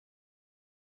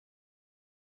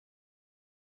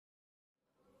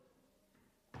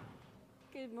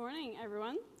Good morning,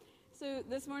 everyone. So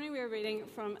this morning we are reading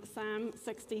from Psalm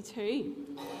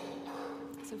 62.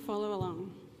 So follow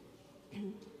along.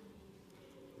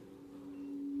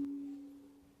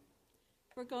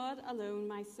 For God alone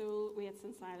my soul waits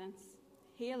in silence.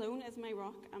 He alone is my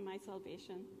rock and my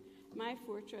salvation, my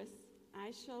fortress. I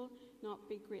shall not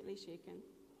be greatly shaken.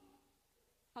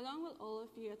 How long will all of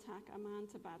you attack a man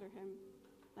to batter him,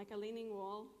 like a leaning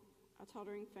wall, a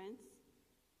tottering fence?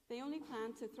 They only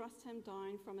plan to thrust him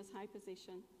down from his high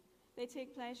position. They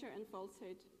take pleasure in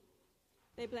falsehood.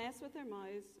 They bless with their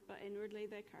mouths, but inwardly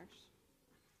they curse.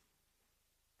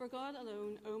 For God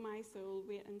alone, O my soul,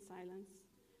 wait in silence,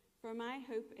 for my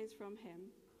hope is from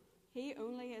him. He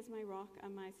only is my rock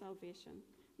and my salvation,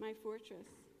 my fortress.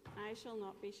 I shall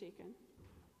not be shaken.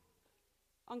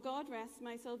 On God rests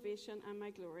my salvation and my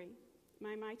glory,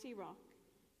 my mighty rock.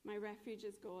 My refuge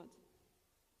is God.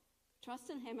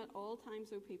 Trust in him at all times,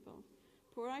 O people.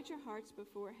 Pour out your hearts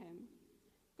before him.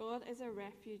 God is a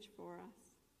refuge for us.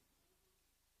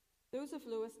 Those of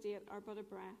low estate are but a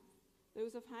breath.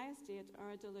 Those of high estate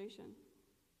are a delusion.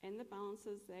 In the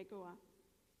balances they go up.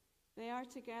 They are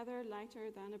together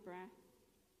lighter than a breath.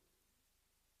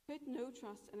 Put no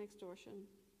trust in extortion.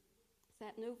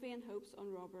 Set no vain hopes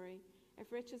on robbery.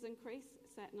 If riches increase,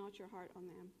 set not your heart on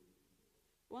them.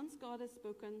 Once God has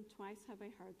spoken, twice have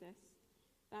I heard this,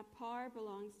 that power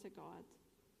belongs to God,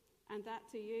 and that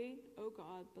to you, O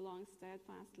God, belongs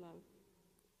steadfast love.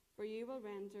 For you will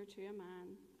render to a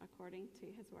man according to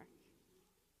his work.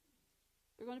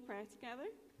 We're going to pray together.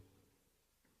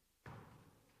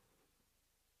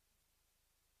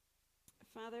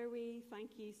 Father, we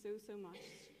thank you so much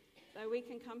that we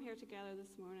can come here together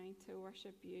this morning to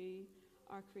worship you,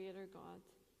 our Creator God.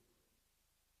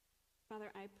 Father,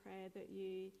 I pray that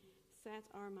you set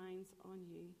our minds on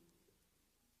you,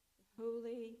 the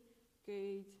holy,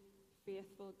 good,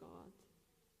 faithful God,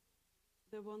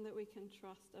 the one that we can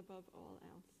trust above all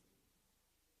else.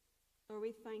 Lord,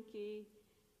 we thank you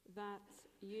that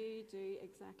you do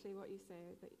exactly what you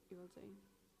say that you will do.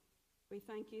 We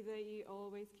thank you that you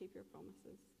always keep your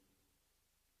promises.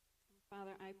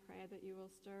 Father, I pray that you will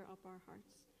stir up our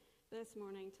hearts this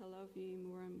morning to love you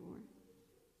more and more.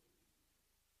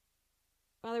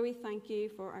 Father, we thank you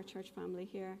for our church family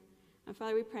here. And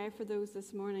Father, we pray for those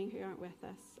this morning who aren't with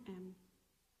us.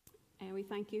 And we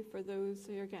thank you for those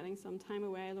who are getting some time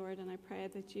away, Lord, and I pray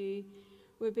that you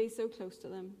would be so close to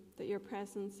them, that your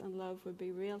presence and love would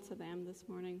be real to them this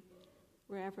morning,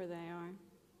 wherever they are.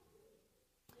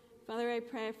 Father, I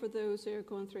pray for those who are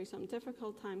going through some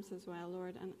difficult times as well,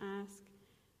 Lord, and ask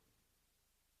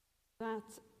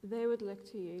that they would look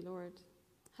to you, Lord.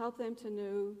 Help them to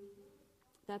know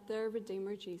that their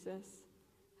Redeemer, Jesus,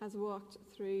 has walked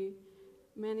through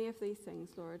many of these things,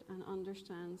 Lord, and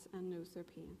understands and knows their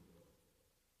pain.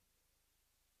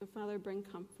 So, Father, bring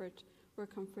comfort where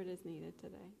comfort is needed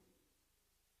today.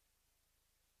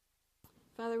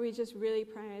 Father, we just really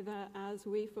pray that as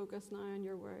we focus now on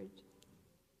your word,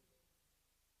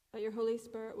 that your Holy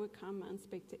Spirit would come and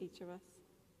speak to each of us.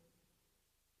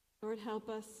 Lord, help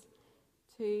us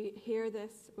to hear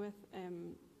this with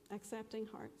accepting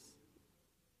hearts.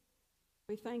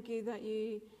 We thank you that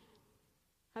you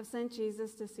have sent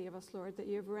Jesus to save us, Lord, that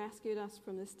you have rescued us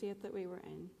from the state that we were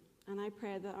in. And I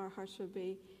pray that our hearts will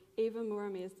be even more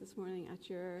amazed this morning at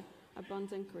your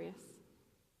abundant grace.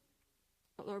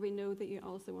 But Lord, we know that you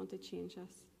also want to change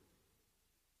us.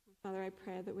 Father, I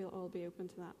pray that we'll all be open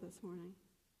to that this morning.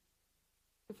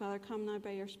 So Father, come now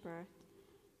by your Spirit.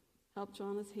 Help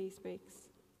John as he speaks,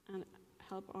 and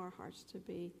help our hearts to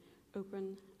be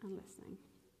open and listening.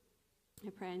 I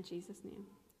pray in Jesus' name.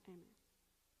 Amen.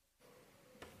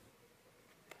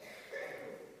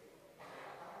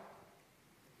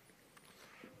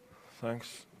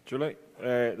 Thanks, Julie.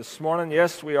 This morning,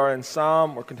 yes, we are in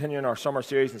Psalm. We're continuing our summer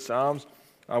series in Psalms,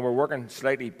 and we're working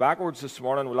slightly backwards this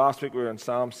morning. Last week we were in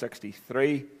Psalm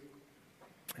 63,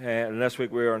 and this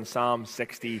week we were in Psalm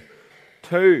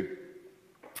 62.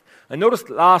 I noticed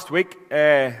last week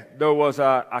there was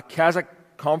a Keswick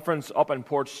conference up in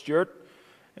Port Stewart.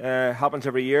 Happens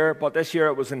every year, but this year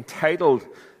it was entitled,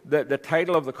 the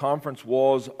title of the conference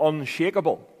was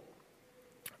Unshakable.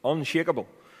 Unshakable.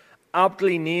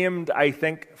 Aptly named, I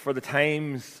think, for the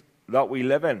times that we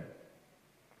live in.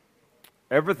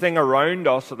 Everything around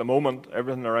us at the moment,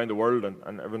 everything around the world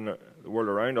and everything the world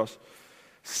around us,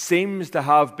 seems to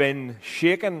have been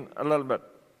shaken a little bit.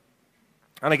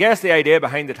 And I guess the idea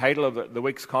behind the title of the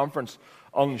week's conference,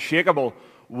 Unshakable,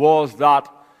 was that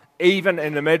even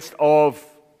in the midst of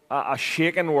a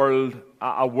shaken world,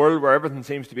 a world where everything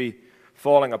seems to be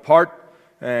falling apart,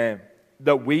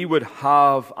 that we would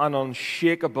have an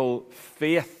unshakable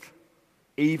faith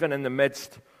even in the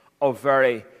midst of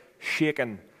very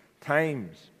shaken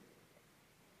times.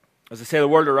 As I say, the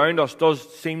world around us does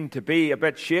seem to be a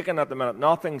bit shaken at the minute.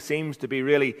 Nothing seems to be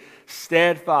really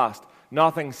steadfast.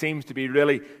 Nothing seems to be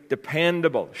really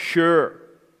dependable, sure.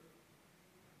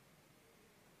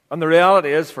 And the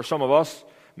reality is, for some of us,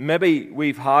 maybe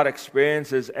we've had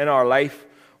experiences in our life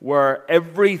where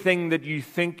everything that you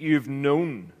think you've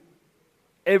known,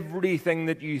 everything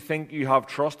that you think you have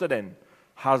trusted in,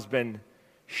 has been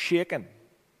shaken.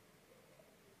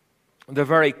 The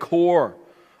very core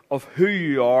of who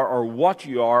you are or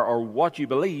what you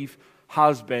believe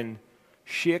has been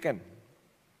shaken.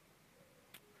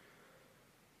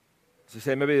 As I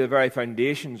say, maybe the very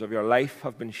foundations of your life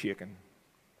have been shaken.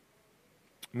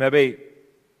 Maybe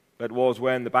it was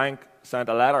when the bank sent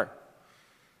a letter.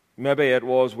 Maybe it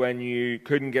was when you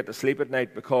couldn't get to sleep at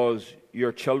night because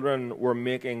your children were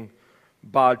making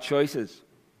bad choices.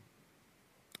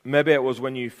 Maybe it was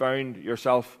when you found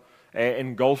yourself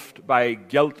engulfed by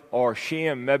guilt or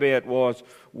shame. Maybe it was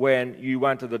when you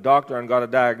went to the doctor and got a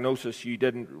diagnosis you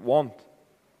didn't want.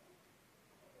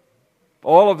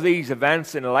 All of these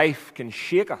events in life can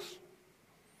shake us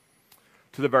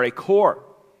to the very core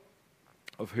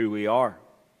of who we are.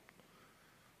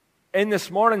 In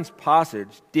this morning's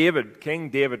passage, King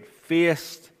David,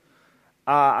 faced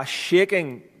a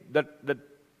shaking that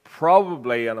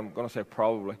probably, and I'm going to say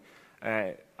probably,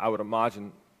 I would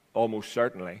imagine almost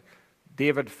certainly,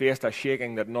 David faced a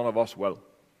shaking that none of us will.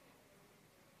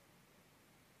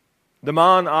 The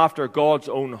man after God's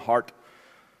own heart,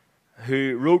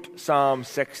 who wrote Psalm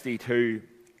 62,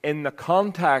 in the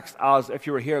context, as if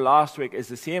you were here last week, is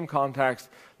the same context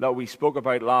that we spoke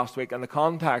about last week, and the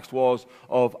context was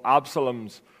of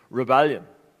Absalom's rebellion.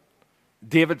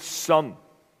 David's son,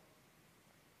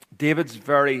 David's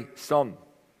very son,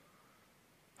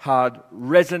 had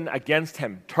risen against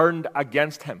him, turned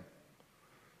against him.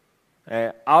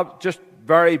 Just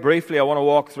very briefly, I want to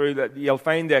walk through that. You'll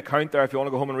find the account there if you want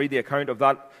to go home and read the account of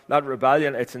that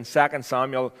rebellion. It's in 2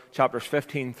 Samuel chapters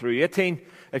 15 through 18.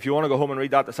 If you want to go home and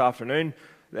read that this afternoon,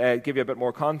 give you a bit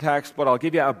more context. But I'll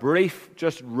give you a brief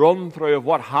just run through of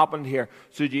what happened here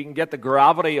so that you can get the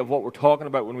gravity of what we're talking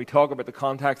about when we talk about the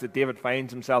context that David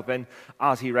finds himself in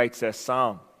as he writes this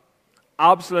psalm.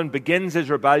 Absalom begins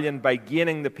his rebellion by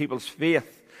gaining the people's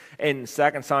faith in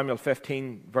 2 Samuel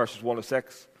 15 verses 1 to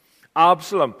 6.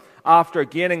 Absalom, after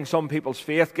gaining some people's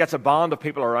faith, gets a band of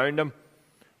people around him.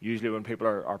 Usually when people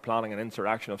are planning an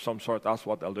insurrection of some sort, that's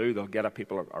what they'll do. They'll get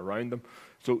people around them.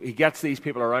 So he gets these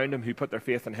people around him who put their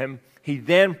faith in him. He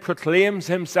then proclaims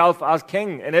himself as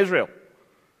king in Israel.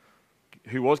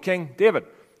 Who was king? David.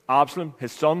 Absalom,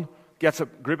 his son, gets a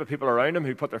group of people around him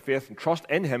who put their faith and trust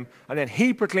in him, and then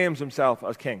he proclaims himself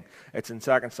as king. It's in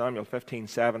 2 Samuel 15,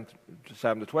 7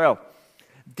 to 12.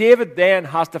 David then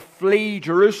has to flee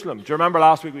Jerusalem. Do you remember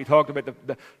last week we talked about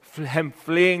him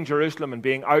fleeing Jerusalem and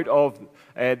being out of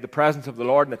the presence of the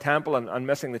Lord in the temple and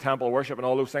missing the temple worship and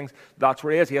all those things? That's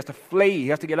where he is. He has to flee. He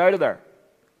has to get out of there.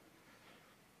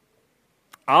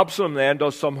 Absalom then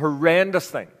does some horrendous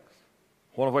things,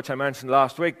 one of which I mentioned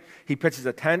last week. He pitches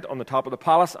a tent on the top of the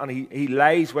palace and he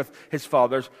lies with his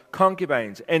father's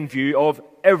concubines in view of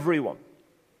everyone.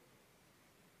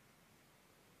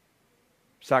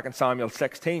 2 Samuel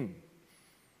 16.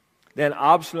 Then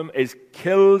Absalom is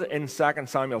killed in 2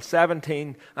 Samuel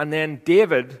 17. And then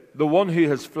David, the one who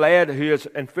has fled, who is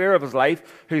in fear of his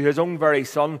life, who his own very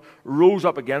son, rose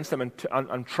up against him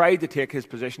and tried to take his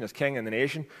position as king in the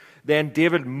nation. Then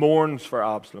David mourns for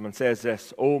Absalom and says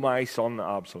this, "O my son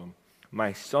Absalom,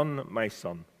 my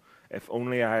son, if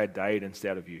only I had died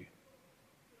instead of you."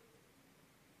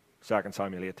 2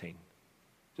 Samuel 18.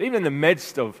 So even in the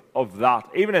midst of that,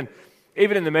 even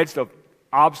in the midst of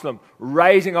Absalom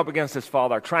rising up against his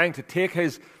father, trying to take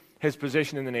his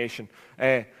position in the nation,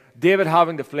 David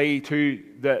having to flee to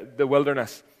the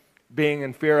wilderness, being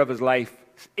in fear of his life,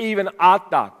 even at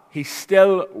that, he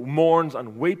still mourns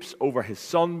and weeps over his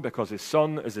son because his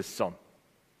son is his son.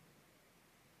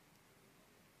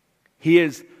 He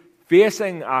is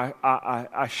facing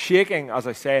a shaking, as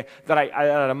I say, that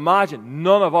I imagine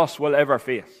none of us will ever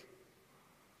face.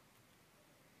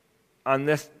 And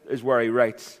this is where he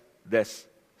writes this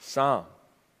psalm.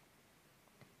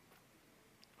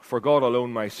 For God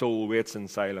alone my soul waits in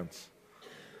silence.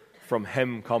 From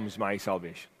him comes my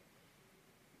salvation.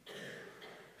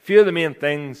 A few of the main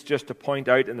things just to point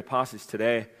out in the passage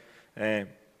today. I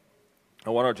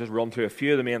want to just run through a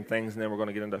few of the main things and then we're going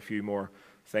to get into a few more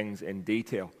things in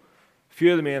detail. A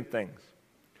few of the main things.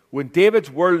 When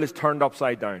David's world is turned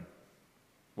upside down,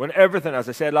 when everything, as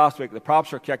I said last week, the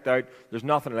props are kicked out, there's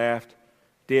nothing left,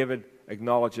 David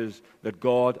acknowledges that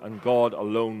God and God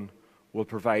alone will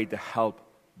provide the help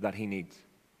that he needs.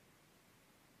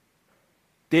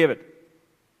 David,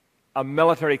 a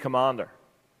military commander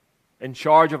in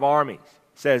charge of armies,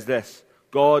 says this: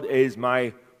 God is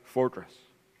my fortress.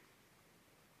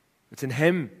 It's in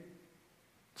him,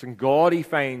 it's in God he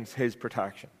finds his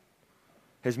protection,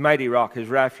 his mighty rock, his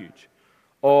refuge,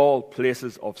 all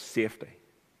places of safety.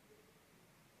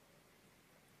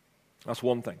 That's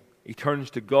one thing. He turns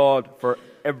to God for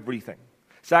everything.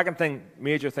 Second thing,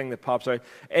 major thing that pops out,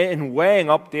 in weighing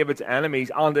up David's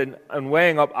enemies and in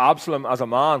weighing up Absalom as a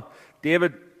man,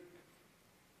 David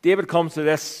comes to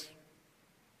this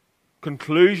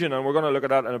conclusion, and we're going to look at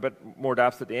that in a bit more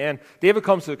depth at the end. David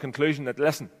comes to the conclusion that,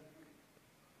 listen,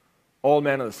 all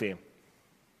men are the same.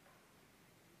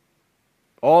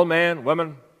 All men,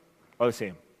 women are the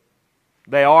same.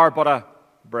 They are but a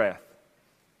breath.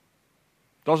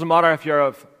 Doesn't matter if you're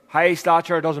of high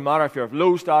stature, doesn't matter if you're of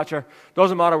low stature,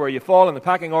 doesn't matter where you fall in the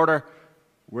pecking order,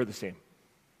 we're the same.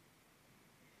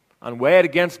 And weighed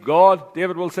against God,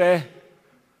 David will say,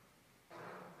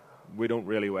 we don't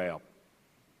really weigh up.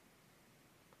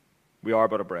 We are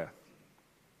but a breath.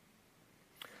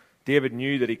 David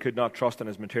knew that he could not trust in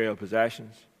his material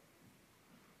possessions.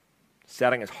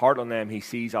 Setting his heart on them, he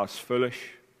sees as foolish.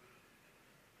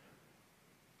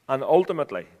 And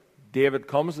ultimately, David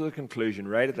comes to the conclusion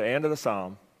right at the end of the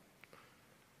psalm,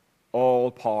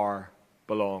 all power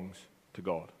belongs to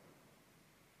God.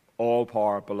 All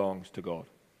power belongs to God.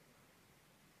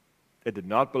 It did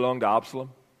not belong to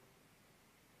Absalom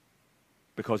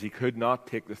because he could not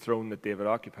take the throne that David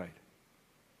occupied.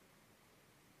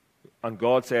 And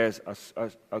God says, as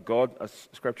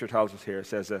Scripture tells us here,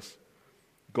 says this: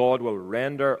 God will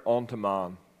render unto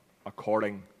man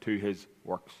according to his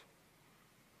works.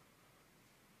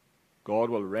 God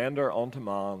will render unto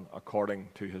man according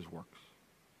to his works.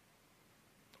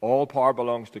 All power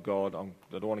belongs to God. I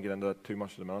don't want to get into that too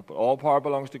much at the minute, but all power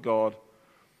belongs to God,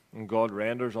 and God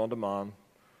renders unto man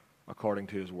according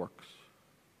to his works.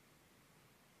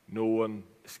 No one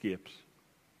escapes.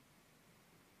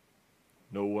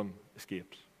 No one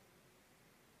escapes.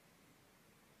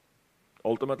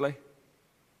 Ultimately,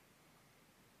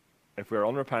 if we're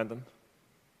unrepentant,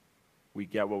 we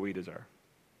get what we deserve.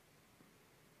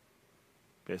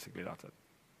 Basically, that's it.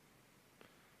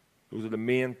 Those are the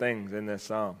main things in this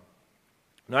psalm.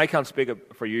 Now, I can't speak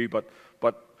for you, but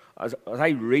as I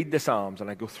read the Psalms and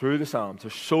I go through the Psalms,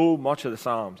 there's so much of the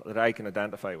Psalms that I can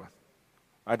identify with.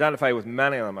 I identify with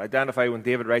many of them. I identify when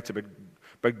David writes about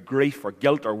grief or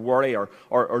guilt or worry or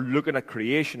looking at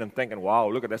creation and thinking, wow,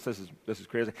 look at this is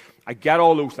crazy. I get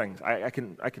all those things. I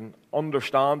can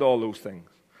understand all those things.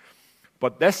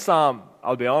 But this psalm,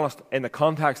 I'll be honest, in the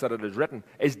context that it is written,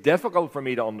 is difficult for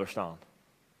me to understand.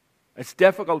 It's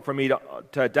difficult for me to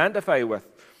identify with.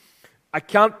 I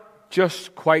can't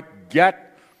just quite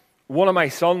get one of my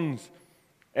sons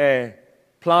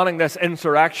planning this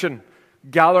insurrection,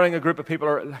 gathering a group of people,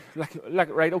 or like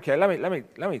right, okay, let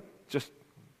me just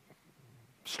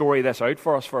story this out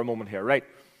for us for a moment here, right?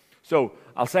 So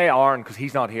I'll say Aaron, because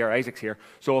he's not here, Isaac's here.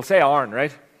 So I'll say Aaron,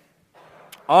 right?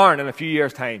 Aaron, in a few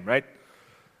years' time, right,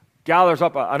 gathers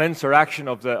up an insurrection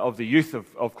of the youth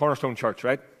of Cornerstone Church,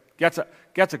 right?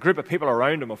 Gets a group of people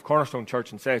around him of Cornerstone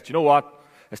Church and says, you know what?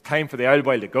 It's time for the old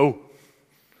boy to go.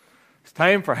 It's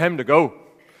time for him to go.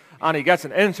 And he gets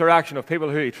an insurrection of people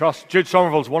who he trusts. Jude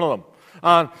Somerville's one of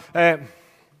them.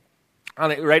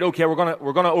 Right, okay, we're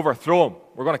going to overthrow him.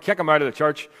 We're going to kick him out of the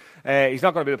church. He's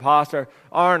not going to be the pastor.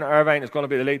 Aaron Irvine is going to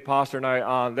be the lead pastor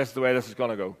now, and this is the way this is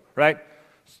going to go, right?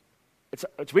 It's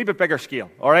a wee bit bigger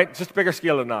scale, all right? It's just a bigger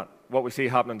scale than that, what we see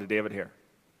happening to David here.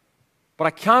 But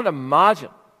I can't imagine,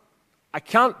 I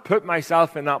can't put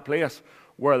myself in that place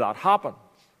where that happens,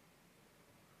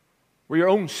 where your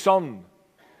own son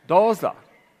does that.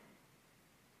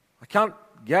 I can't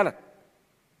get it.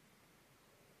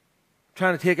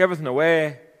 Trying to take everything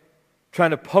away,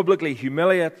 trying to publicly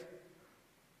humiliate,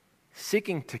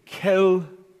 seeking to kill,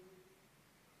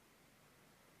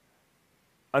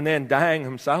 and then dying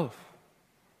himself.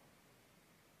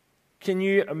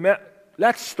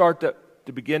 Let's start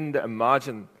to begin to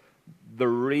imagine the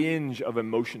range of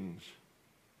emotions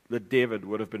that David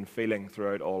would have been feeling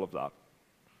throughout all of that.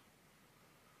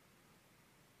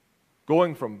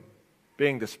 Going from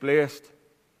being displaced,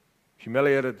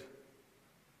 humiliated,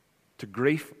 to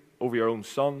grief over your own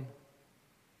son,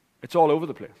 it's all over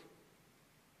the place.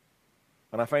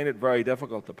 And I find it very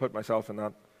difficult to put myself in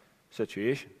that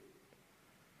situation.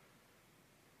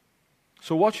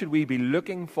 So what should we be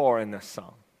looking for in this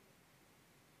psalm?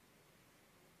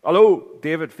 Although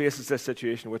David faces this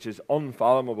situation, which is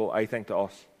unfathomable, I think, to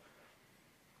us,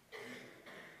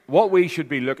 what we should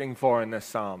be looking for in this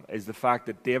psalm is the fact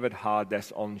that David had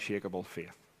this unshakable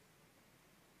faith.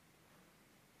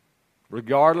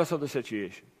 Regardless of the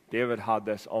situation, David had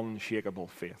this unshakable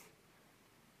faith.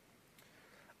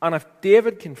 And if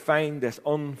David can find this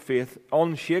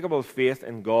unshakable faith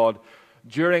in God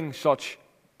during such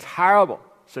a terrible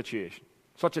situation,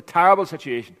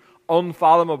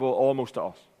 unfathomable almost to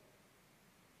us,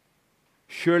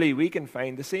 surely we can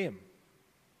find the same.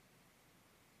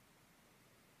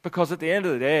 Because at the end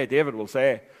of the day, David will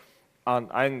say, and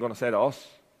I'm going to say to us,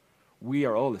 we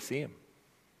are all the same.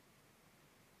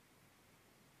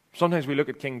 Sometimes we look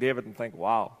at King David and think,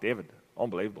 wow, David,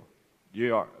 unbelievable.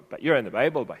 You're in the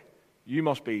Bible, but you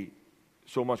must be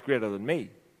so much greater than me.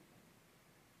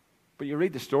 But you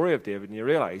read the story of David and you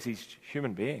realize he's a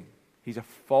human being. He's a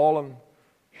fallen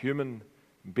human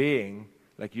being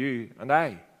like you and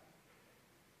I.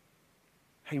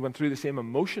 He went through the same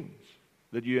emotions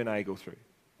that you and I go through.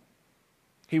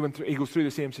 He goes through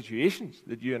the same situations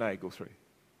that you and I go through.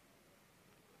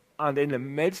 And in the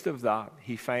midst of that,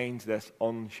 he finds this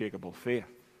unshakable faith.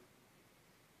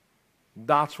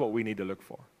 That's what we need to look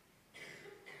for.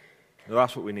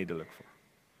 That's what we need to look for.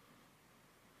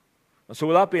 And so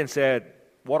with that being said,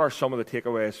 what are some of the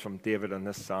takeaways from David in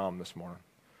this psalm this morning?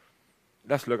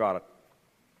 Let's look at it.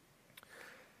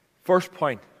 First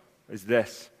point is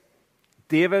this.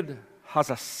 David has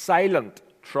a silent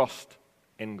trust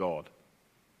in God.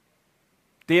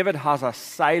 David has a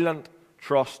silent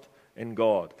trust in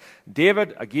God.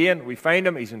 David, again, we find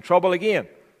him, he's in trouble again.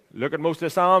 Look at most of the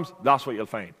Psalms, that's what you'll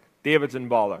find. David's in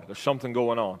bother. There's something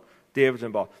going on. David's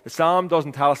in bother. The Psalm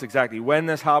doesn't tell us exactly when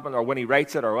this happened or when he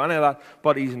writes it or any of that,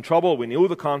 but he's in trouble. We know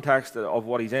the context of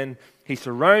what he's in. He's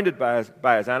surrounded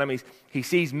by his enemies. He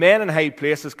sees men in high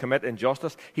places commit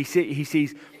injustice. He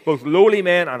sees both lowly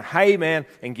men and high men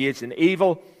engaged in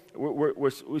evil.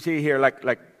 We see here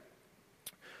like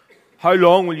how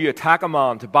long will you attack a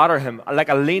man to batter him? Like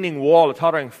a leaning wall, a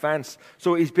tottering fence.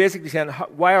 So he's basically saying,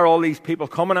 why are all these people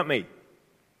coming at me?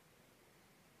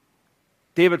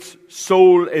 David's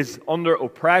soul is under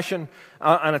oppression,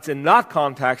 and it's in that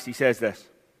context he says this.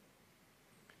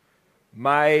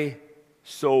 My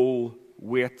soul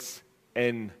waits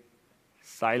in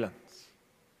silence.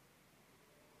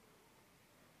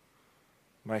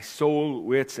 My soul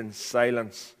waits in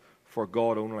silence for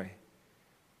God only.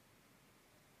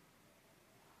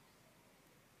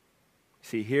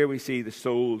 See, here we see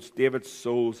David's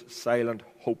soul's silent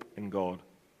hope in God.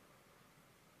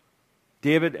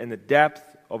 David, in the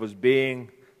depth of his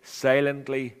being,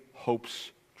 silently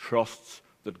hopes, trusts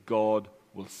that God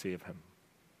will save him.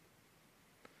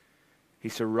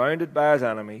 He's surrounded by his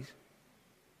enemies.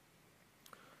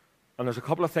 And there's a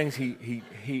couple of things he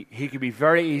could be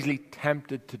very easily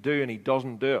tempted to do, and he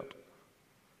doesn't do it.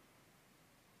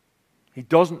 He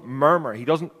doesn't murmur. He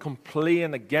doesn't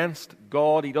complain against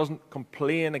God. He doesn't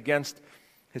complain against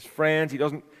his friends. He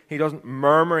doesn't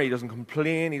murmur. He doesn't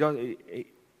complain.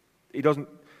 He doesn't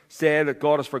say that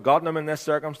God has forgotten him in this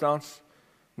circumstance.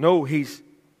 No, he's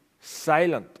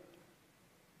silent.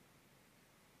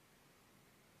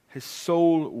 His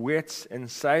soul waits in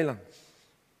silence.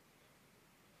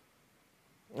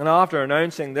 And after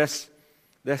announcing this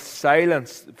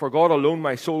silence, for God alone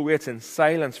my soul waits in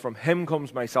silence, from him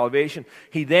comes my salvation,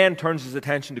 he then turns his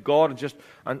attention to God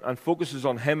and focuses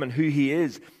on him and who he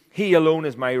is. He alone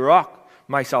is my rock,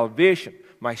 my salvation,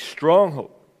 my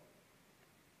stronghold,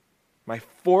 my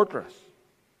fortress.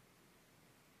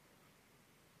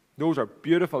 Those are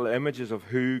beautiful images of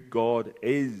who God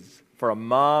is for a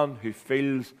man who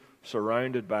feels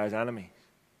surrounded by his enemies.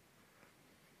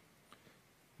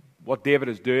 What David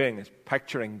is doing is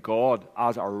picturing God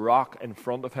as a rock in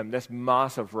front of him, this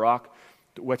massive rock,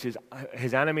 which is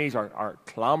his enemies are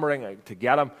clamoring to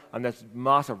get him, and this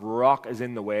massive rock is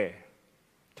in the way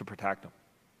to protect him.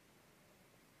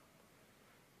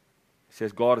 He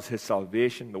says God is his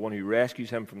salvation, the one who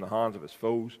rescues him from the hands of his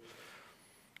foes,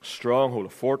 a stronghold, a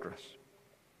fortress,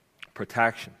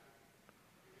 protection.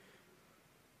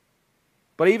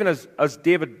 But even as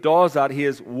David does that, he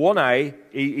has one eye.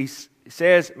 He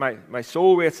says, my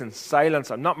soul waits in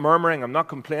silence. I'm not murmuring. I'm not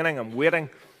complaining. I'm waiting.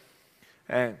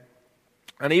 And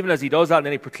even as he does that, and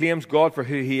then he proclaims God for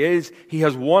who he is, he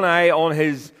has one eye on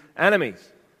his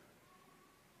enemies.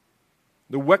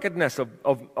 The wickedness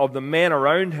of the men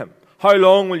around him. How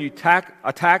long will you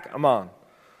attack a man?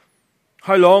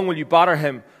 How long will you batter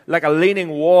him like a leaning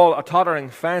wall, a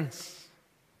tottering fence?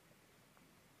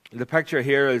 The picture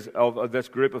here is of this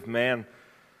group of men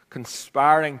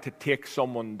conspiring to take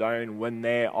someone down when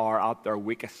they are at their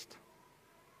weakest.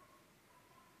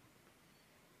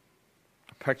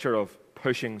 A picture of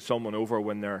pushing someone over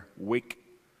when they're weak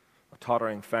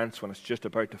tottering fence when it's just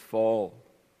about to fall.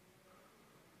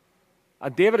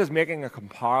 And David is making a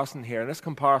comparison here, and this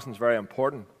comparison is very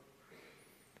important.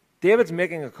 David's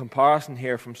making a comparison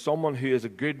here from someone who is a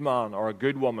good man or a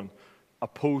good woman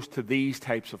opposed to these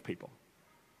types of people.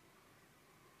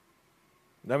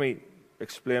 Let me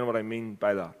explain what I mean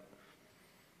by that.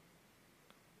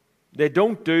 They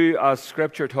don't do as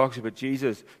Scripture talks about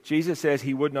Jesus. Jesus says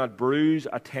he would not bruise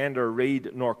a tender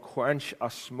reed nor quench a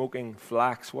smoking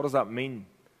flax. What does that mean?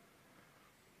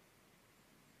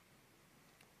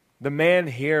 The men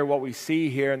here, what we see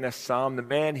here in this psalm, the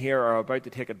men here are about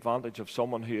to take advantage of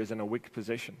someone who is in a weak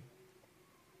position.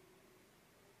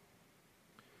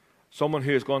 Someone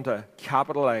who is going to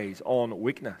capitalize on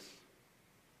weakness.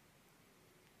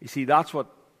 You see, that's what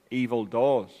evil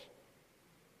does.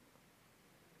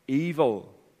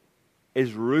 Evil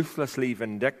is ruthlessly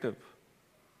vindictive,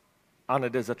 and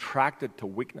it is attracted to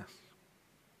weakness.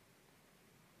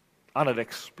 And it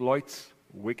exploits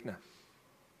weakness.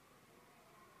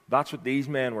 That's what these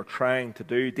men were trying to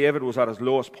do. David was at his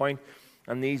lowest point,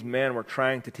 and these men were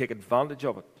trying to take advantage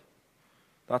of it.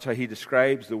 That's how he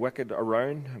describes the wicked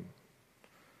around him.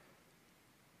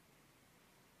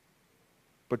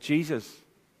 But Jesus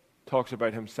talks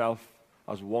about himself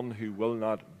as one who will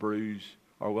not bruise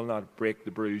or will not break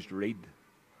the bruised reed.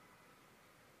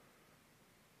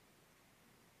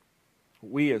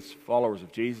 We as followers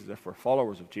of Jesus, if we're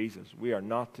followers of Jesus, we are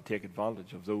not to take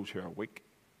advantage of those who are weak.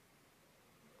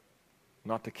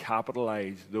 Not to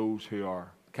capitalize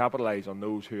on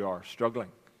those who are struggling.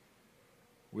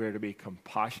 We are to be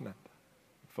compassionate,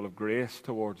 full of grace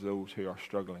towards those who are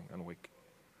struggling and weak.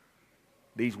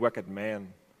 These wicked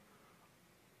men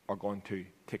are going to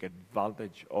take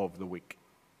advantage of the weak.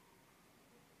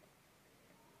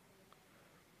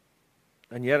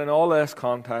 And yet in all this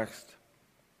context,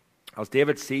 as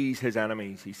David sees his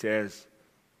enemies, he says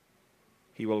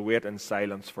he will wait in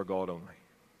silence for God only.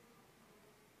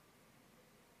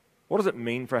 What does it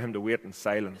mean for him to wait in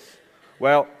silence?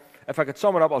 Well, if I could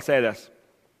sum it up, I'll say this.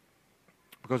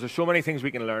 Because there's so many things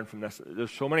we can learn from this.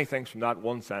 There's so many things from that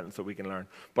one sentence that we can learn.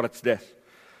 But it's this.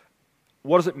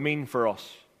 What does it mean for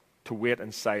us to wait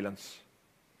in silence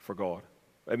for God?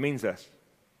 It means this.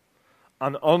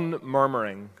 An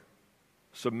unmurmuring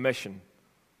submission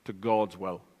to God's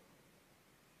will.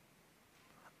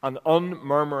 An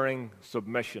unmurmuring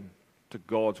submission to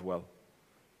God's will.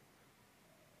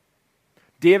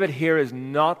 David here is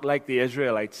not like the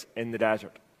Israelites in the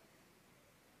desert.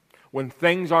 When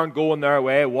things aren't going their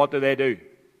way, what do?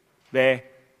 They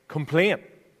complain.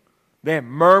 They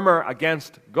murmur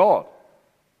against God.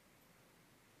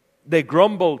 They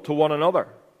grumble to one another.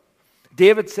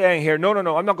 David's saying here, no,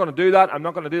 I'm not going to do that. I'm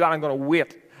not going to do that. I'm going to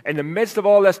wait. In the midst of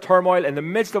all this turmoil, in the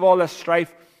midst of all this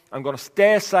strife, I'm going to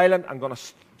stay silent. I'm going to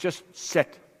just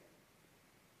sit.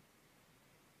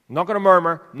 I'm not going to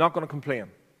murmur. I'm not going to complain.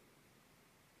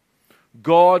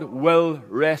 God will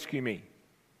rescue me.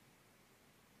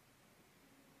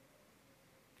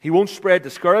 He won't spread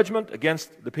discouragement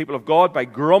against the people of God by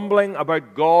grumbling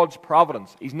about God's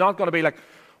providence. He's not going to be like,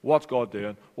 what's God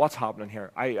doing? What's happening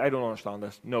here? I don't understand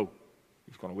this. No.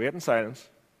 He's going to wait in silence.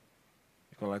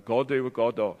 He's going to let God do what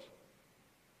God does.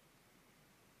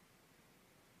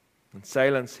 In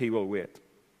silence, he will wait.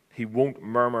 He won't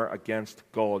murmur against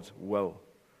God's will.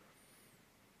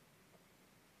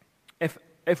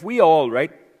 If we all,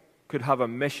 could have a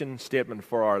mission statement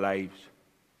for our lives,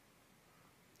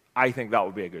 I think that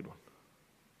would be a good one.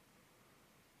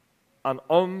 An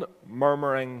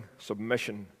unmurmuring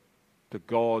submission to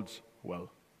God's will.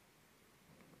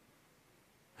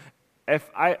 You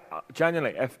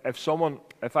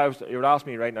would ask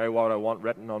me right now what I want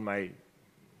written on my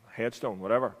headstone,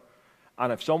 whatever,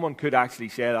 and if someone could actually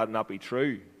say that and that be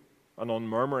true, an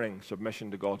unmurmuring submission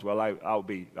to God's will, that'll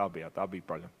be it. That'll be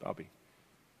brilliant.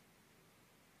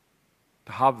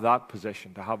 To have that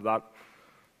position, to have that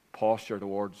posture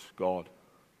towards God.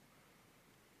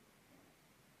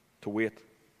 To wait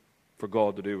for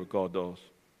God to do what God does.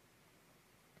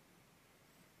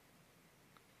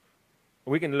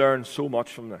 We can learn so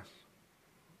much from this.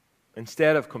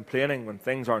 Instead of complaining when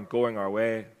things aren't going our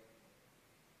way,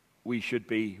 we should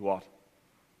be what?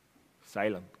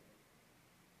 Silent.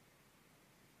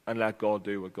 And let God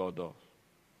do what God does.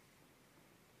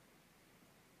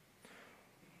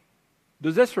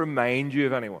 Does this remind you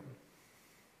of anyone?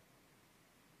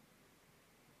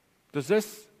 Does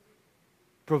this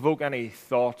provoke any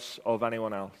thoughts of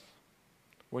anyone else?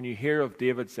 When you hear of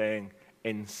David saying,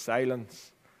 in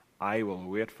silence I will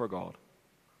wait for God.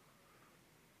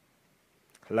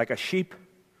 Like a sheep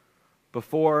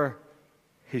before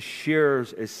his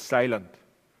shearers is silent,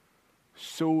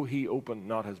 so he opened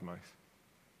not his mouth.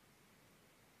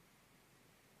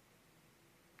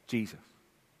 Jesus.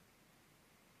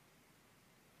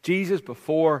 Jesus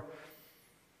before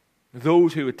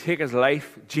those who would take his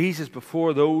life. Jesus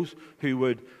before those who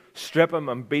would strip him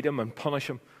and beat him and punish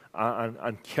him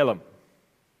and kill him.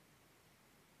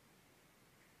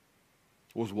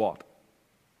 Was what?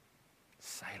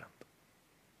 Silent.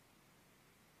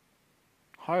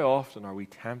 How often are we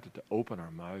tempted to open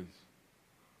our mouths?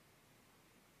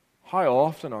 How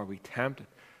often are we tempted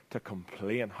to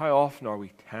complain? How often are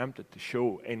we tempted to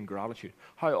show ingratitude?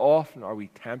 How often are we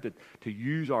tempted to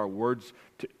use our words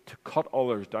to cut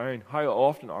others down? How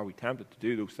often are we tempted to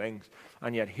do those things?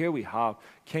 And yet here we have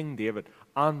King David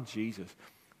and Jesus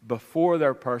before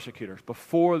their persecutors,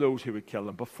 before those who would kill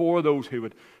them, before those who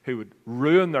would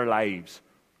ruin their lives.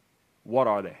 What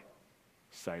are they?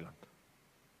 Silent.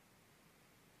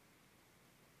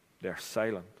 They're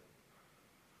silent.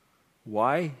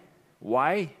 Why?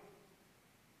 Why?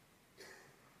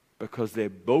 Because they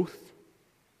both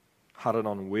had an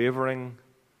unwavering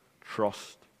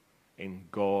trust in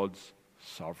God's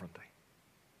sovereignty.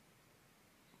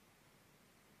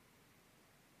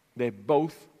 They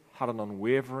both had an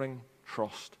unwavering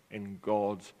trust in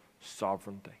God's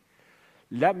sovereignty.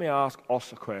 Let me ask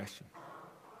us a question.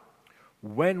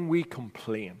 When we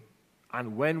complain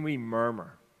and when we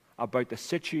murmur about the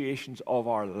situations of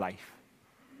our life,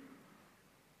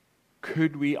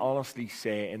 could we honestly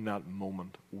say in that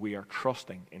moment we are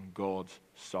trusting in God's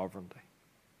sovereignty?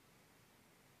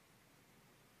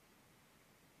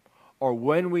 Or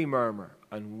when we murmur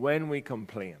and when we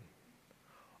complain,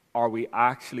 are we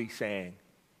actually saying,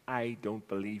 I don't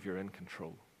believe you're in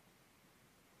control?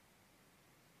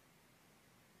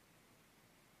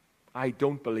 I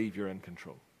don't believe you're in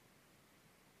control.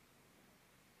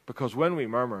 Because when we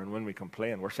murmur and when we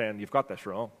complain, we're saying, you've got this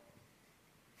wrong.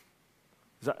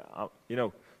 Is that,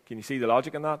 can you see the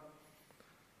logic in that?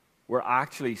 We're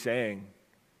actually saying,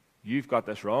 you've got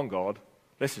this wrong, God.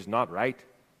 This is not right.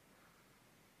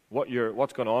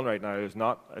 What's going on right now is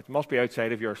not, it must be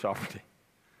outside of your sovereignty.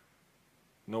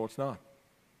 No, it's not.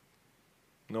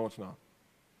 No, it's not.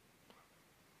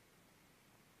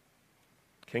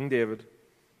 King David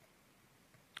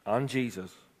and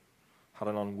Jesus had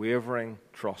an unwavering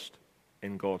trust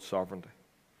in God's sovereignty.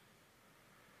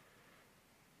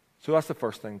 So that's the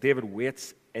first thing. David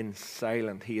waits in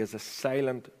silence. He has a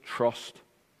silent trust.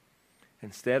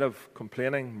 Instead of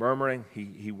complaining, murmuring,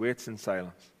 he waits in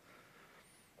silence.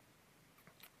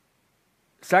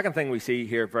 Second thing we see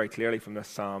here very clearly from this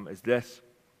psalm is this.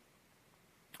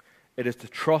 It is to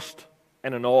trust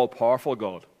in an all-powerful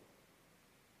God.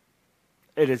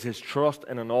 It is his trust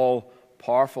in an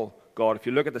all-powerful God. If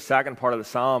you look at the second part of the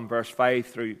psalm, verse 5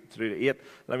 through to 8,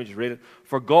 let me just read it.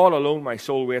 For God alone my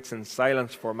soul waits in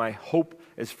silence, for my hope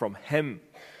is from him.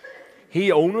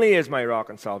 He only is my rock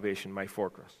and salvation, my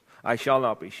fortress. I shall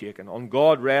not be shaken. On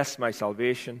God rests my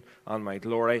salvation and my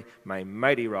glory, my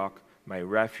mighty rock, my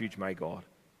refuge, my God.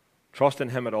 Trust in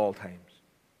him at all times.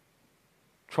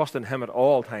 Trust in him at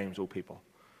all times, O people.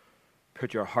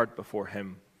 Put your heart before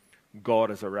him.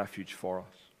 God is a refuge for us.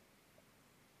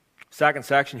 Second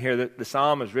section here, the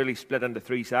psalm is really split into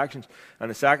three sections. And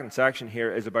the second section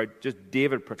here is about just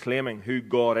David proclaiming who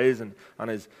God is and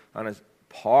his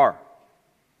power.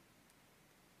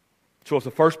 So if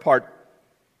the first part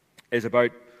is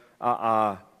about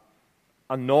a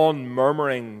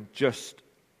non-murmuring just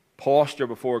posture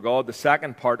before God, the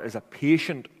second part is a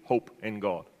patient hope in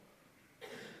God.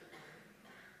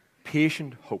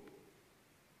 Patient hope.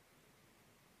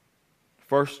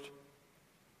 First,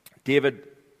 David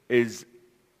is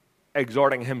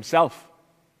exhorting himself.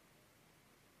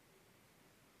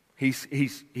 He's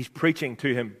preaching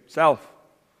to himself.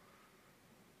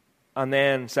 And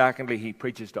then, secondly, he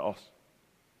preaches to us.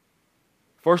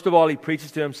 First of all, he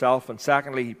preaches to himself, and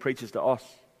secondly, he preaches to us.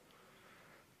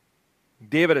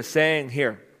 David is saying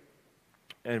here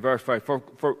in verse 5,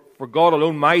 for God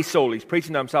alone, my soul, he's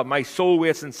preaching to himself, my soul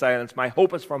waits in silence, my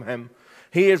hope is from him.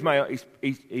 He's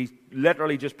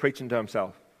literally just preaching to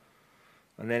himself.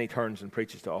 And then he turns and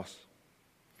preaches to us.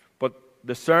 But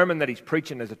the sermon that he's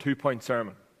preaching is a 2-point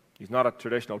sermon. He's not a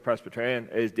traditional Presbyterian,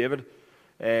 is David.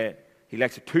 He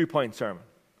likes a 2-point sermon.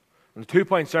 And the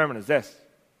 2-point sermon is this.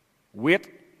 Wait,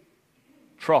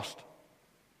 trust.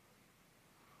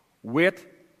 Wait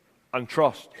and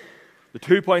trust. The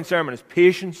 2-point sermon is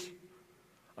patience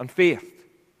and faith.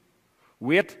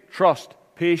 Wait, trust,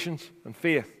 patience and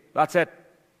faith. That's it.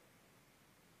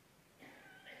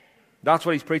 That's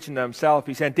what he's preaching to himself.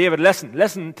 He's saying, David,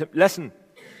 listen.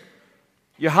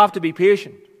 You have to be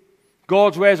patient.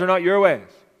 God's ways are not your ways.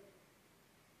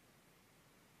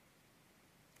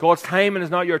 God's timing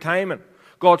is not your timing.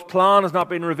 God's plan has not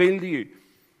been revealed to you.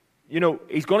 You know,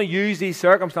 He's going to use these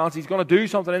circumstances. He's going to do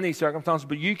something in these circumstances,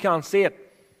 but you can't see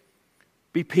it.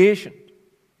 Be patient.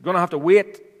 You're going to have to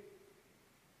wait.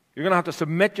 You're going to have to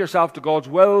submit yourself to God's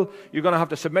will. You're going to have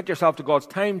to submit yourself to God's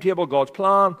timetable, God's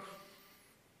plan.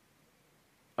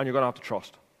 And you're going to have to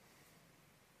trust.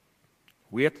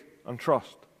 Wait and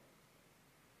trust.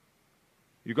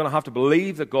 You're going to have to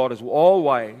believe that God is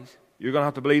all-wise. You're going to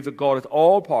have to believe that God is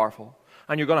all-powerful.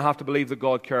 And you're going to have to believe that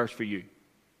God cares for you.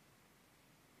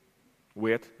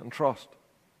 Wait and trust.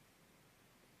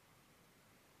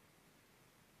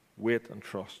 Wait and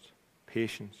trust.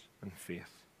 Patience and faith.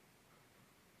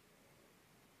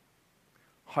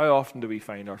 How often do we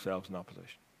find ourselves in that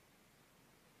position?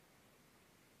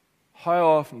 How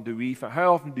often do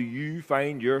you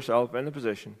find yourself in a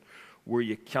position where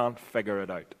you can't figure it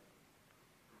out?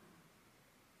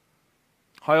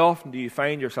 How often do you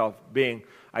find yourself being,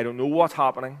 I don't know what's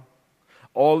happening.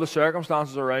 All the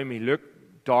circumstances around me look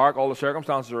dark. All the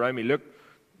circumstances around me look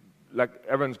like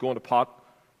everyone's going to pot.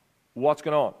 What's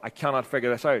going on? I cannot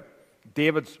figure this out.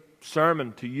 David's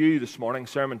sermon to you this morning,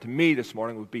 sermon to me this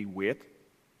morning would be wait,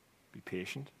 be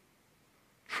patient,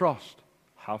 trust,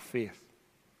 have faith.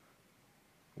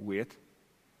 Wait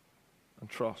and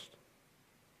trust.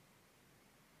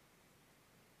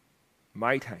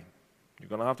 My time. You're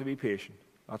going to have to be patient.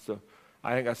 I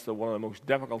think that's one of the most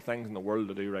difficult things in the world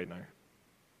to do right now.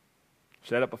 I've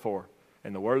said it before.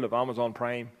 In the world of Amazon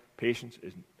Prime, patience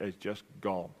is just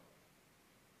gone.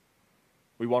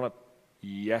 We want it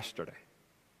yesterday.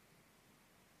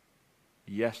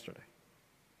 Yesterday.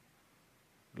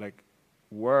 Like,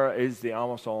 where is the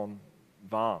Amazon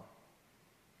van?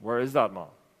 Where is that man?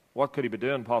 What could he be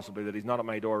doing possibly that he's not at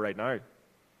my door right now?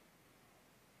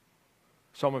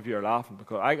 Some of you are laughing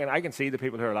because I can see the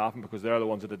people who are laughing because they're the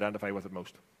ones that identify with it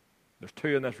most. There's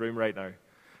 2 in this room right now,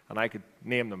 and I could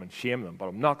name them and shame them, but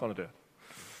I'm not going to do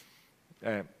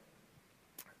it.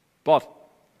 But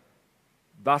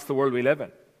that's the world we live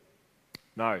in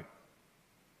now. And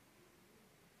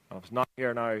if it's not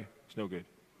here now, it's no good.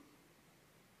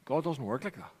 God doesn't work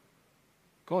like that.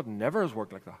 God never has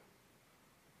worked like that.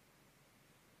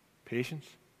 Patience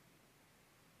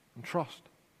and trust.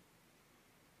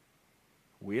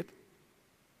 Wait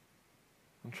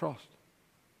and trust.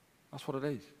 That's what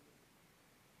it is.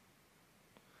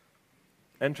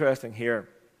 Interesting here,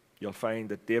 you'll find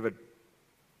that David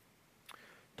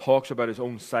talks about his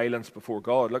own silence before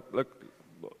God. Look,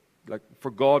 for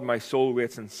God my soul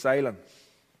waits in silence.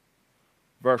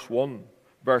 Verse 1.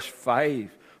 Verse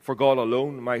 5. For God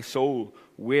alone my soul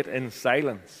wait in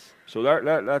silence. So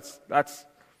that's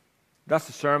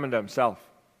the sermon to himself.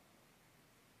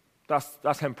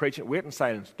 That's him preaching. Wait in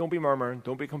silence. Don't be murmuring.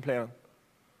 Don't be complaining.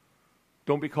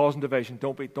 Don't be causing division.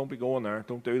 Don't be going there.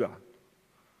 Don't do that.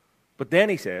 But then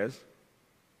he says,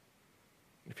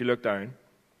 if you look down,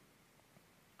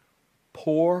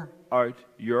 pour out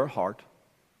your heart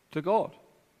to God.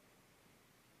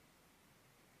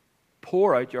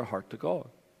 Pour out your heart to God.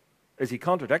 Is he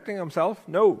contradicting himself?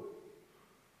 No.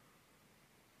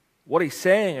 What he's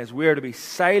saying is we are to be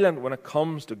silent when it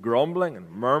comes to grumbling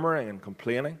and murmuring and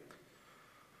complaining.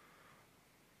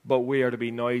 But we are to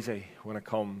be noisy when it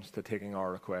comes to taking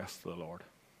our requests to the Lord.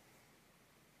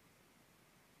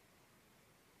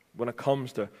 When it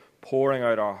comes to pouring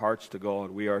out our hearts to God,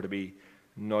 we are to be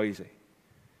noisy.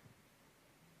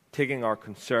 Taking our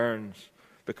concerns,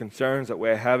 the concerns that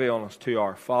weigh heavy on us, to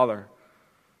our Father.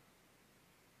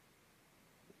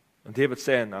 And David's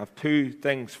saying, I have 2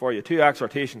 things for you, 2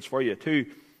 exhortations for you, 2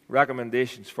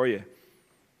 recommendations for you.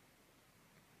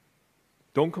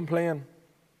 Don't complain,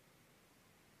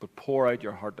 but pour out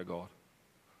your heart to God.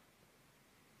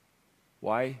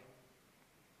 Why?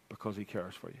 Because he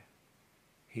cares for you.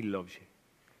 He loves you.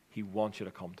 He wants you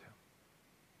to come to him.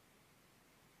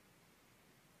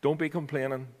 Don't be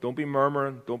complaining. Don't be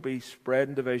murmuring. Don't be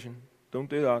spreading division. Don't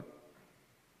do that.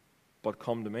 But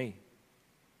come to me.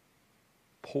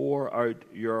 Pour out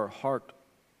your heart.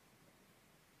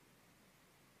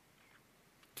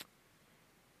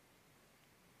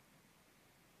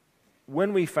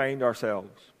 When we find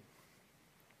ourselves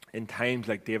in times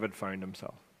like David found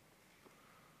himself,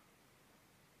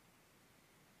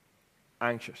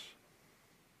 anxious,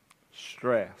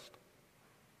 stressed,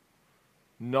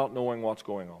 not knowing what's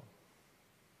going on,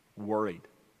 worried,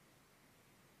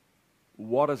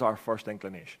 what is our first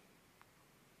inclination?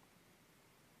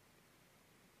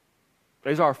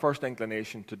 Is our first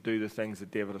inclination to do the things that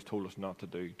David has told us not to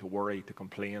do, to worry, to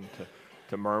complain,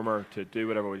 to murmur, to do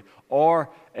whatever we do?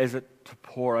 Or is it to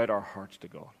pour out our hearts to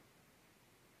God?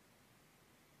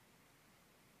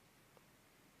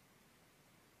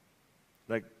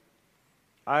 Like,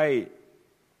 as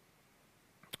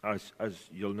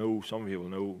you'll know, some of you will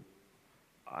know,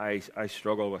 I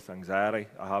struggle with anxiety.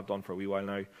 I have done for a wee while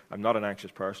now. I'm not an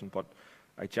anxious person, but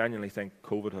I genuinely think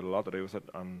COVID had a lot to do with it,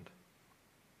 and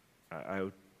I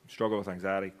struggle with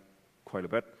anxiety quite a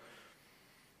bit.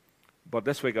 But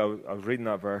this week I was reading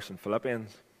that verse in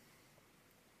Philippians,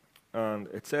 and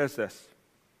it says this.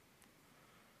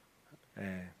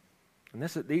 And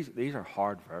these are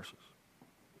hard verses,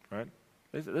 right?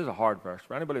 This is a hard verse.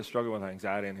 For anybody who's struggling with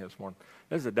anxiety in here this morning,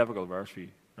 this is a difficult verse for you,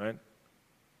 right?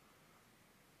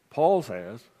 Paul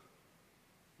says,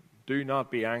 do not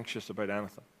be anxious about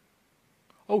anything.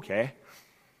 Okay.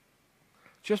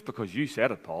 Just because you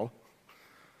said it, Paul.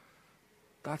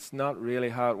 That's not really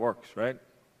how it works, right?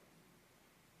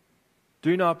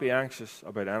 Do not be anxious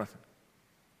about anything.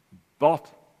 But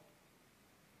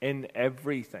in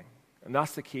everything. And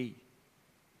that's the key.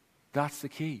 That's the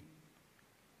key.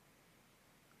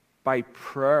 By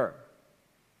prayer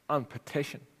and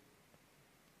petition,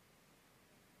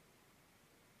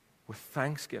 with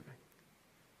thanksgiving,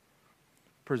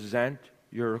 present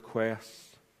your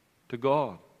requests to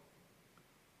God.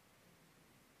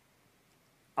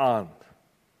 And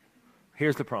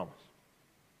here's the promise.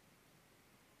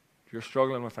 If you're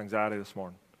struggling with anxiety this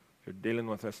morning, if you're dealing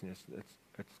with this, and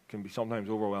it can be sometimes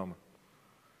overwhelming,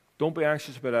 don't be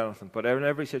anxious about anything, but in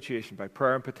every situation, by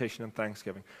prayer and petition and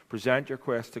thanksgiving, present your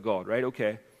requests to God, right?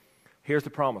 Okay, here's the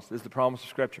promise. This is the promise of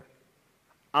Scripture.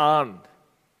 And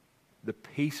the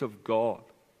peace of God,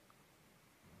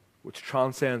 which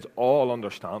transcends all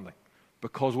understanding.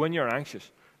 Because when you're anxious,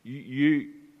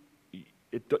 you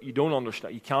don't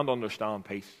understand. You can't understand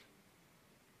peace.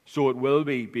 So it will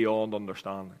be beyond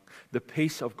understanding. The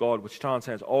peace of God, which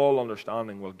transcends all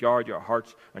understanding, will guard your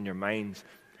hearts and your minds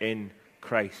in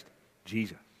Christ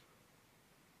Jesus.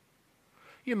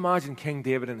 You imagine King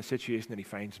David in the situation that he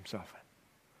finds himself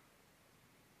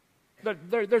in.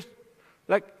 There's,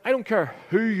 like, I don't care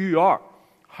who you are,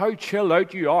 how chilled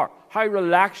out you are, how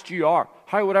relaxed you are,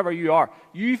 how whatever you are.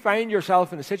 You find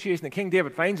yourself in the situation that King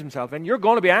David finds himself in, you're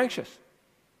going to be anxious.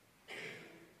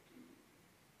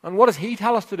 And what does he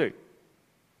tell us to do?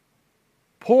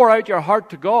 Pour out your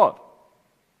heart to God.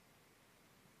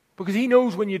 Because he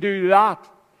knows when you do that,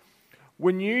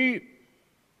 when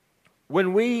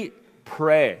we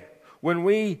pray, when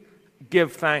we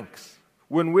give thanks,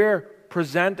 when we're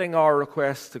presenting our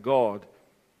requests to God,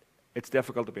 it's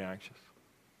difficult to be anxious.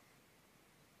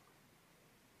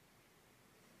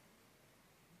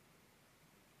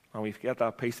 And we get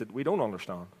that peace that we don't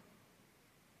understand.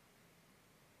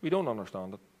 We don't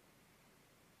understand it.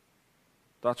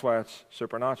 That's why it's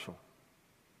supernatural.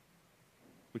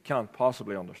 We can't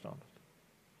possibly understand it.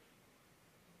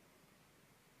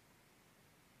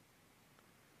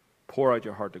 Pour out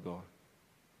your heart to God.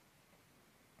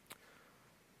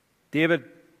 David,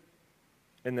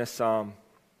 in this psalm,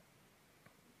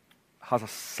 has a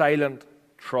silent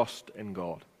trust in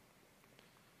God.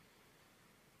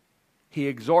 He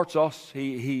exhorts us.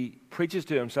 He preaches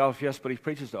to himself, yes, but he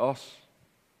preaches to us.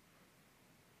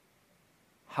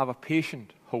 Have a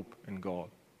patient hope in God.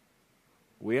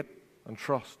 Wait and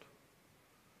trust.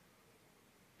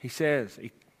 He says,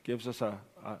 he gives us a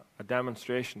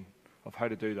demonstration of how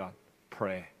to do that.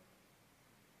 Pray.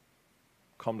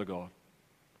 Come to God.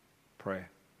 Pray.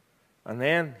 And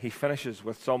then he finishes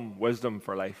with some wisdom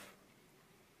for life.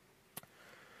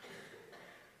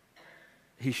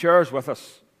 He shares with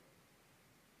us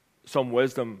some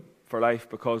wisdom for life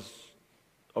because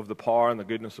of the power and the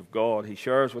goodness of God. He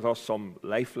shares with us some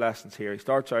life lessons here. He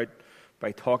starts out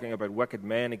by talking about wicked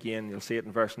men again. You'll see it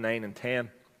in verse 9 and 10.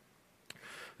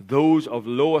 Those of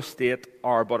low estate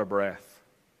are but a breath.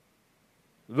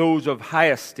 Those of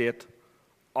high estate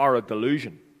are a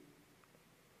delusion.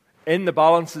 In the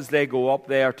balances they go up,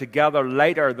 they are together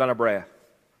lighter than a breath.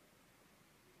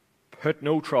 Put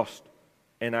no trust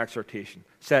in exhortation.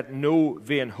 Set no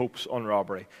vain hopes on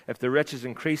robbery. If the riches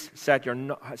increase, set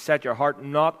your heart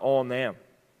not on them.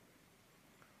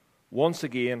 Once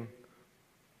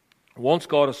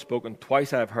God has spoken,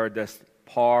 twice I have heard this,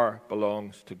 power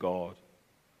belongs to God,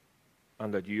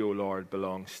 and that you, O Lord,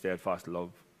 belong steadfast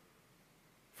love,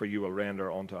 for you will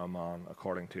render unto a man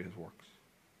according to his works.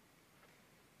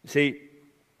 You see,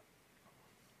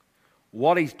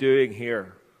 what he's doing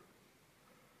here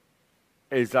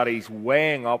is that he's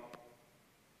weighing up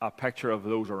a picture of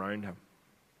those around him.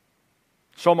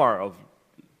 Some are of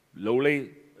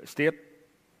lowly estate.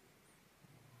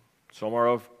 Some are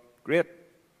of great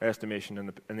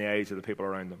estimation in the eyes of the people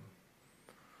around them.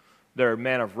 They're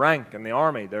men of rank in the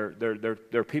army.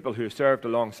 They're people who served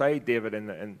alongside David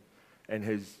in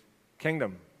his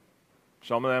kingdom.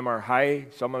 Some of them are high,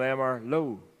 some of them are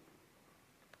low.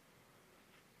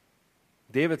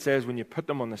 David says when you put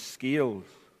them on the scales,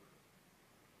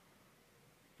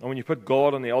 and when you put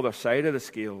God on the other side of the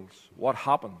scales, what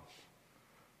happens?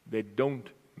 They don't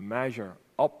measure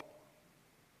up.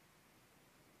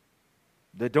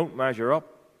 They don't measure up.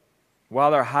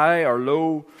 Whether high or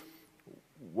low,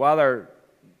 whether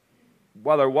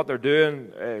what they're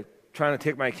doing, trying to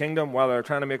take my kingdom, whether they're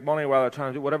trying to make money, whether they're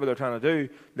trying to do whatever they're trying to do,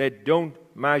 they don't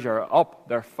measure up.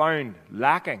 They're found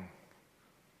lacking.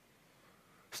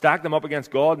 Stack them up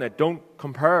against God and they don't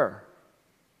compare.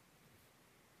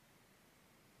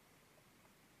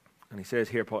 And he says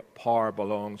here, all power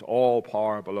belongs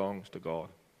to God.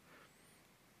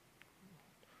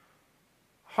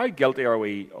 How guilty are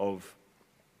we of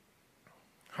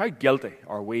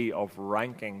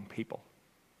ranking people?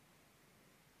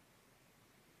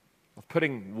 Of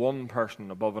putting one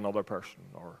person above another person,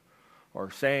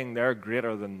 or saying they're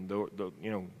greater than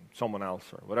someone else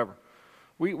or whatever.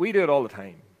 We do it all the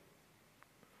time.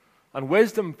 And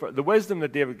the wisdom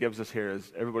that David gives us here is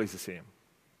everybody's the same.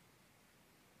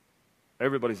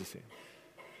 Everybody's the same.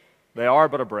 They are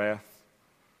but a breath.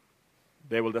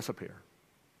 They will disappear.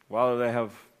 Whether they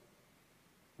have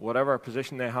whatever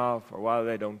position they have or whether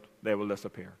they don't, they will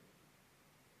disappear.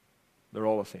 They're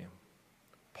all the same.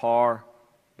 Power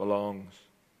belongs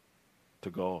to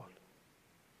God.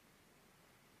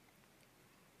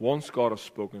 Once God has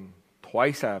spoken,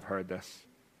 twice I have heard this.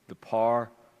 The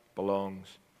power belongs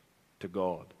to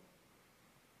God.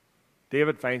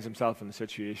 David finds himself in a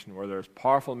situation where there's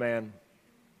powerful men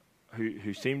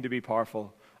who seem to be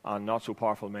powerful and not so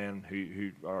powerful men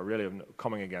who are really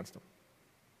coming against him.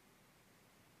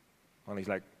 And he's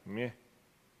like, meh.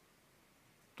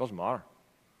 Doesn't matter.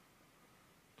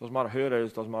 Doesn't matter who it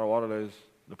is, doesn't matter what it is,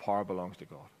 the power belongs to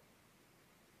God.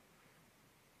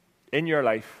 In your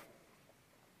life,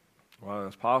 well,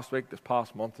 this past week, this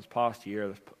past month, this past year,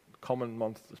 this coming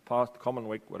month, this past coming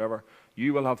week, whatever,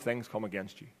 you will have things come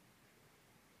against you.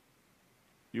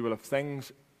 You will have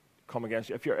things come against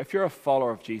you. If you're a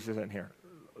follower of Jesus in here,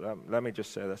 let me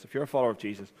just say this. If you're a follower of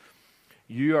Jesus,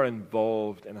 you are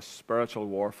involved in a spiritual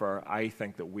warfare I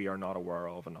think that we are not aware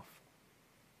of enough.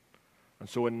 And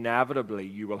so inevitably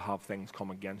you will have things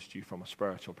come against you from a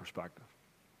spiritual perspective.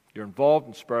 You're involved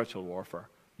in spiritual warfare.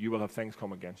 You will have things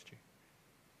come against you.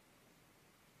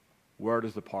 Where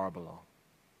does the power belong?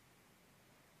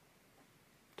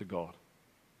 To God.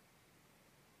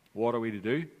 What are we to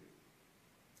do?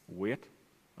 Wait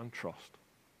and trust.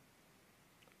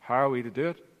 How are we to do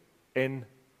it? In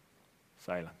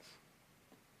silence.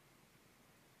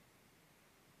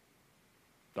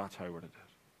 That's how we're to do it.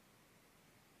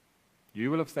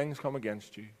 You will have things come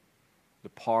against you. The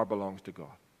power belongs to God.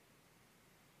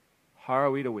 How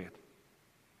are we to wait?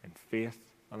 In faith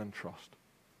and in trust.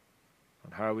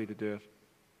 And how are we to do it?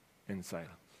 In silence.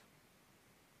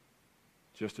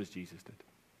 Just as Jesus did.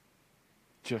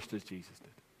 Just as Jesus did.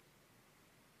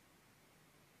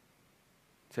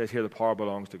 It says here the power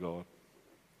belongs to God.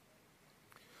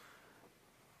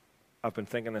 I've been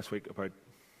thinking this week about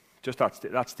just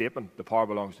that statement, the power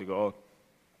belongs to God.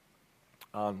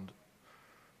 And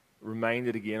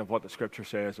reminded again of what the scripture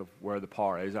says of where the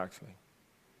power is actually.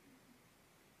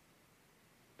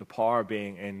 The power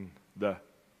being in the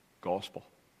gospel.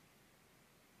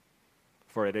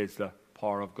 For it is the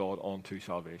power of God unto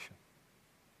salvation.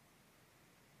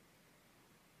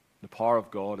 The power of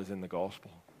God is in the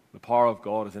gospel. The power of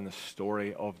God is in the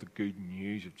story of the good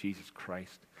news of Jesus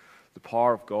Christ. The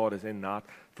power of God is in that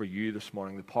for you this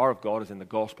morning. The power of God is in the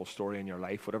gospel story in your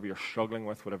life. Whatever you're struggling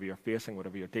with, whatever you're facing,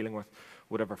 whatever you're dealing with,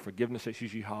 whatever forgiveness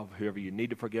issues you have, whoever you need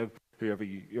to forgive, whoever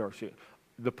you're,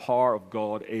 the power of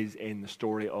God is in the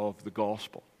story of the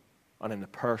gospel and in the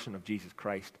person of Jesus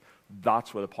Christ.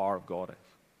 That's where the power of God is.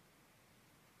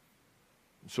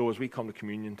 And so as we come to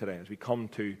communion today, as we come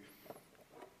to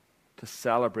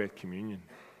celebrate communion,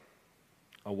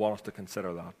 I want us to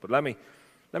consider that. But let me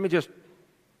just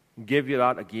give you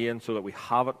that again so that we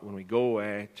have it when we go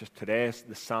away. Just today,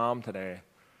 the psalm today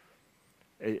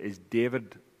is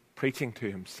David preaching to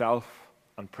himself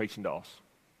and preaching to us.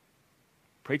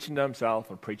 Preaching to himself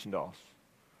and preaching to us.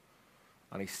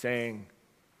 And he's saying,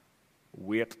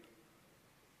 wait,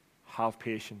 have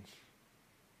patience,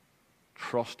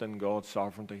 trust in God's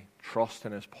sovereignty, trust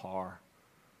in his power,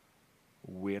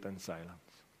 wait in silence,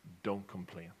 don't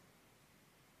complain.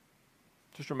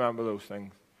 Just remember those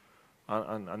things.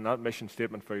 And that mission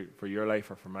statement for your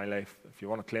life or for my life, if you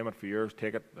want to claim it for yours,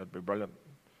 take it. That'd be brilliant.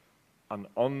 An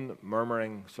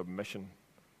unmurmuring submission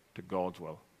to God's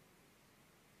will.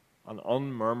 An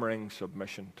unmurmuring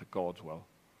submission to God's will.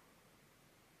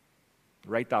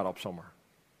 Write that up somewhere.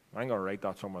 I'm going to write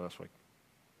that somewhere this week.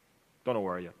 Don't know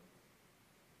where yet.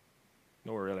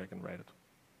 Nowhere really I can write it.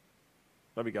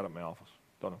 Maybe get it in my office.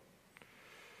 Don't know.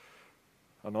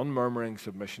 An unmurmuring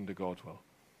submission to God's will.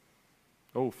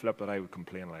 Oh, flip that, I would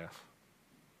complain less.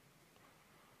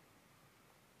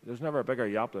 There's never a bigger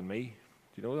yap than me.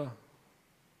 Do you know that?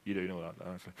 You do know that,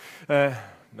 actually.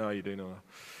 No, you do know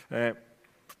that.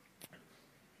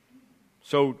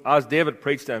 So, as David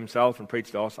preached to himself and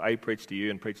preached to us, I preach to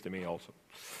you and preach to me also.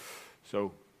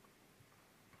 So,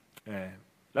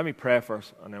 let me pray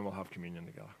first, and then we'll have communion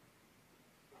together.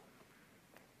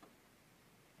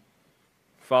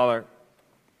 Father,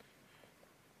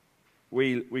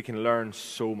 we can learn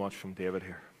so much from David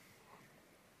here.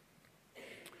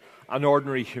 An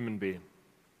ordinary human being,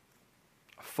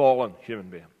 a fallen human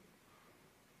being,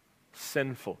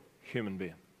 sinful human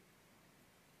being,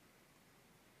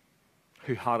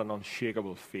 who had an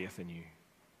unshakable faith in you.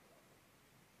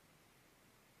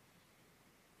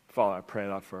 Father, I pray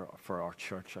that for our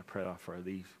church. I pray that for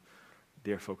these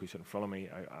dear folk who sit in front of me.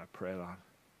 I pray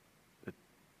that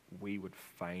we would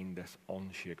find this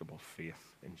unshakable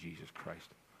faith in Jesus Christ.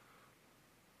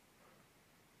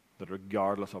 That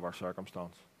regardless of our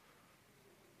circumstance,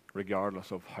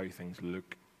 regardless of how things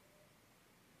look,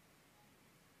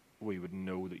 we would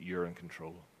know that you're in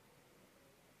control.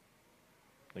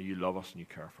 That you love us and you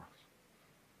care for us.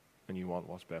 And you want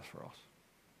what's best for us.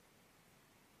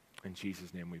 In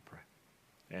Jesus' name we pray.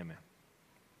 Amen.